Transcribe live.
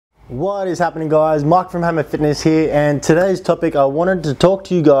What is happening, guys? Mike from Hammrr Fitness here, and today's topic, I wanted to talk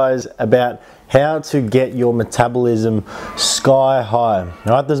to you guys about how to get your metabolism sky high. All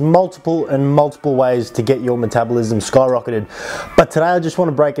right, there's multiple ways to get your metabolism skyrocketed, but today I just want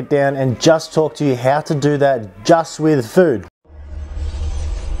to break it down and just talk to you how to do that just with food.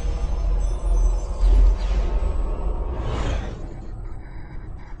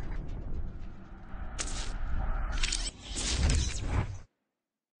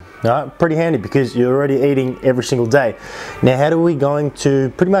 Alright, pretty handy because you're already eating every single day. Now, how are we going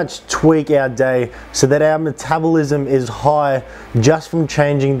to pretty much tweak our day so that our metabolism is high just from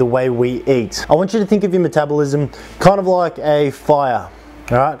changing the way we eat? I want you to think of your metabolism kind of like a fire,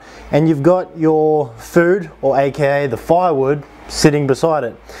 alright? And you've got your food, or aka the firewood, sitting beside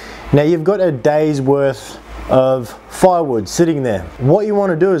it. Now, you've got a day's worth of firewood sitting there. What you want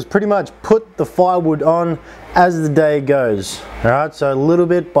to do is pretty much put the firewood on as the day goes. All right, so little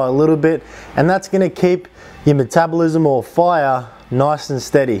bit by little bit, and that's going to keep your metabolism or fire nice and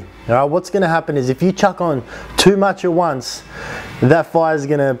steady. All right, what's going to happen is if you chuck on too much at once, that fire is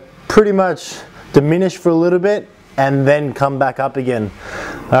going to pretty much diminish for a little bit and then come back up again.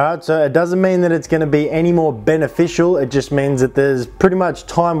 Alright, so it doesn't mean that it's going to be any more beneficial, it just means that there's pretty much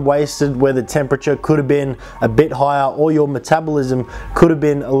time wasted where the temperature could have been a bit higher or your metabolism could have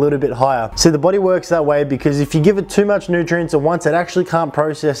been a little bit higher. So the body works that way because if you give it too much nutrients at once, it actually can't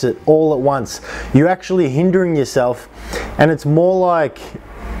process it all at once. You're actually hindering yourself, and it's more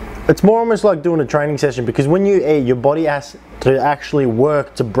almost like doing a training session, because when you eat, your body has to actually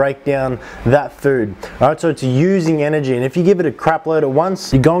work to break down that food. Alright, so it's using energy, and if you give it a crap load at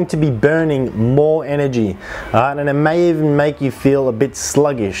once, you're going to be burning more energy. Alright, and it may even make you feel a bit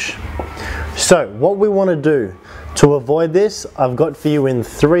sluggish. So what we want to do to avoid this, I've got for you in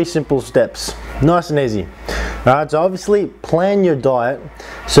 3 simple steps. Nice and easy. Alright, so obviously plan your diet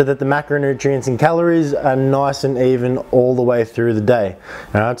so that the macronutrients and calories are nice and even all the way through the day.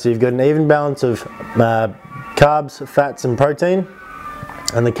 Alright, so you've got an even balance of carbs, fats and protein,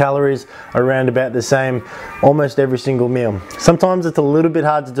 and the calories are around about the same almost every single meal. Sometimes it's a little bit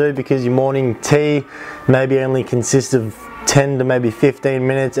hard to do because your morning tea maybe only consists of 10 to maybe 15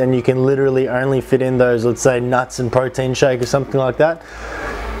 minutes, and you can literally only fit in those, let's say, nuts and protein shake or something like that.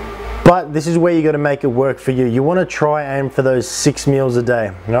 But this is where you got to make it work for you. You want to try aim for those 6 meals a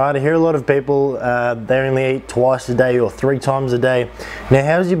day. Alright, I hear a lot of people, they only eat twice a day or 3 times a day. Now,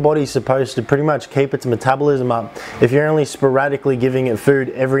 how's your body supposed to pretty much keep its metabolism up if you're only sporadically giving it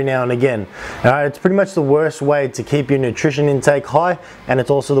food every now and again? Alright, it's pretty much the worst way to keep your nutrition intake high, and it's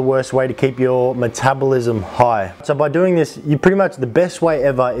also the worst way to keep your metabolism high. So by doing this, you pretty much, the best way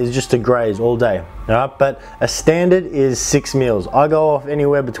ever is just to graze all day. Alright, but a standard is 6 meals. I go off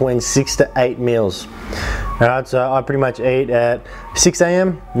anywhere between 6 to 8 meals. Alright, so I pretty much eat at 6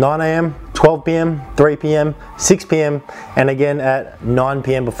 a.m, 9 a.m, 12 p.m, 3 p.m, 6 p.m, and again at 9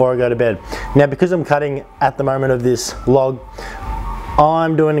 p.m. before I go to bed. Now, because I'm cutting at the moment of this log,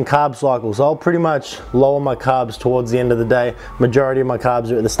 I'm doing a carb cycle, so I'll pretty much lower my carbs towards the end of the day. Majority of my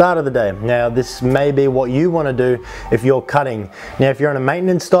carbs are at the start of the day. Now, this may be what you want to do if you're cutting. Now, if you're on a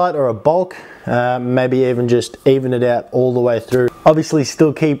maintenance diet or a bulk, maybe even just even it out all the way through. Obviously,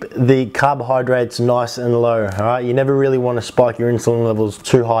 still keep the carbohydrates nice and low. All right, you never really want to spike your insulin levels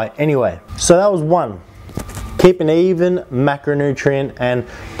too high anyway. So that was 1. Keep an even macronutrient and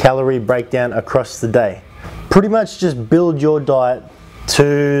calorie breakdown across the day. Pretty much just build your diet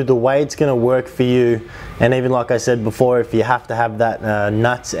to the way it's going to work for you, and even like I said before, if you have to have that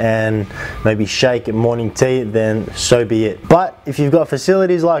nuts and maybe shake at morning tea, then so be it. But if you've got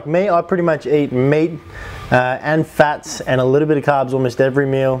facilities like me, I pretty much eat meat and fats and a little bit of carbs almost every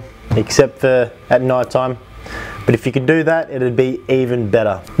meal except for at night time. But if you could do that, it'd be even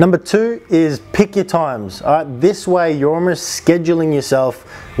better. Number 2 is pick your times. All right, this way you're almost scheduling yourself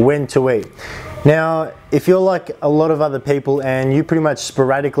when to eat. Now, if you're like a lot of other people and you pretty much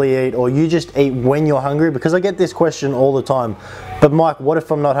sporadically eat, or you just eat when you're hungry, because I get this question all the time, but Mike, what if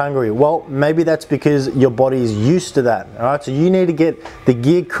I'm not hungry? Well, maybe that's because your body is used to that. All right, so you need to get the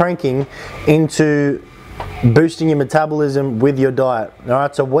gear cranking into boosting your metabolism with your diet. All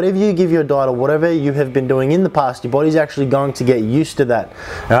right, so whatever you give your diet or whatever you have been doing in the past, your body's actually going to get used to that.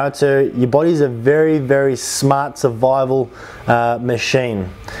 All right, so your body's a very, very smart survival machine.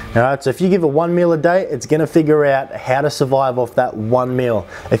 All right, so if you give it 1 meal a day, it's going to figure out how to survive off that 1 meal.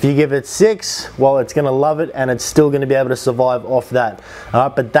 If you give it 6, well, it's going to love it, and it's still going to be able to survive off that. All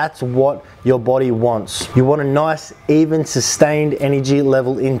right, but that's what your body wants. You want a nice, even, sustained energy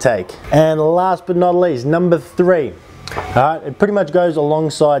level intake. And last but not least, number 3. All right, it pretty much goes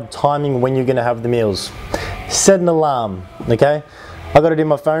alongside timing when you're going to have the meals. Set an alarm, okay? I got it in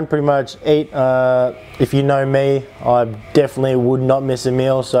my phone, pretty much eat. If you know me, I definitely would not miss a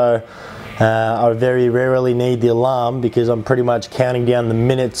meal, so I very rarely need the alarm because I'm pretty much counting down the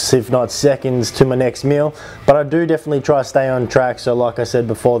minutes, if not seconds, to my next meal. But I do definitely try to stay on track, so like I said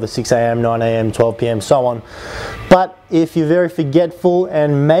before, the 6 a.m, 9 a.m, 12 p.m, so on. But if you're very forgetful,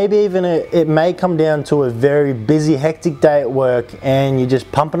 and maybe even it may come down to a very busy, hectic day at work, and you're just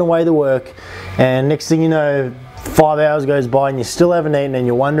pumping away the work, and next thing you know, 5 hours goes by and you still haven't eaten and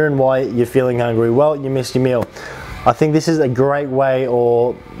you're wondering why you're feeling hungry. Well, you missed your meal. I think this is a great way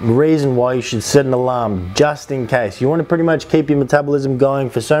or reason why you should set an alarm, just in case. You want to pretty much keep your metabolism going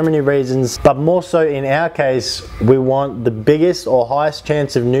for so many reasons, but more so in our case, we want the biggest or highest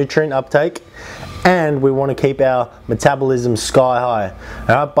chance of nutrient uptake, and we want to keep our metabolism sky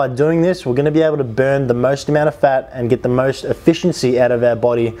high. Alright, by doing this, we're going to be able to burn the most amount of fat and get the most efficiency out of our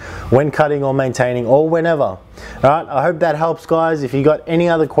body when cutting or maintaining or whenever. Alright, I hope that helps, guys. If you got any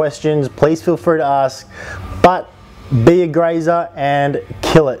other questions, please feel free to ask. But be a grazer and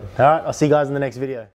kill it. Alright, I'll see you guys in the next video.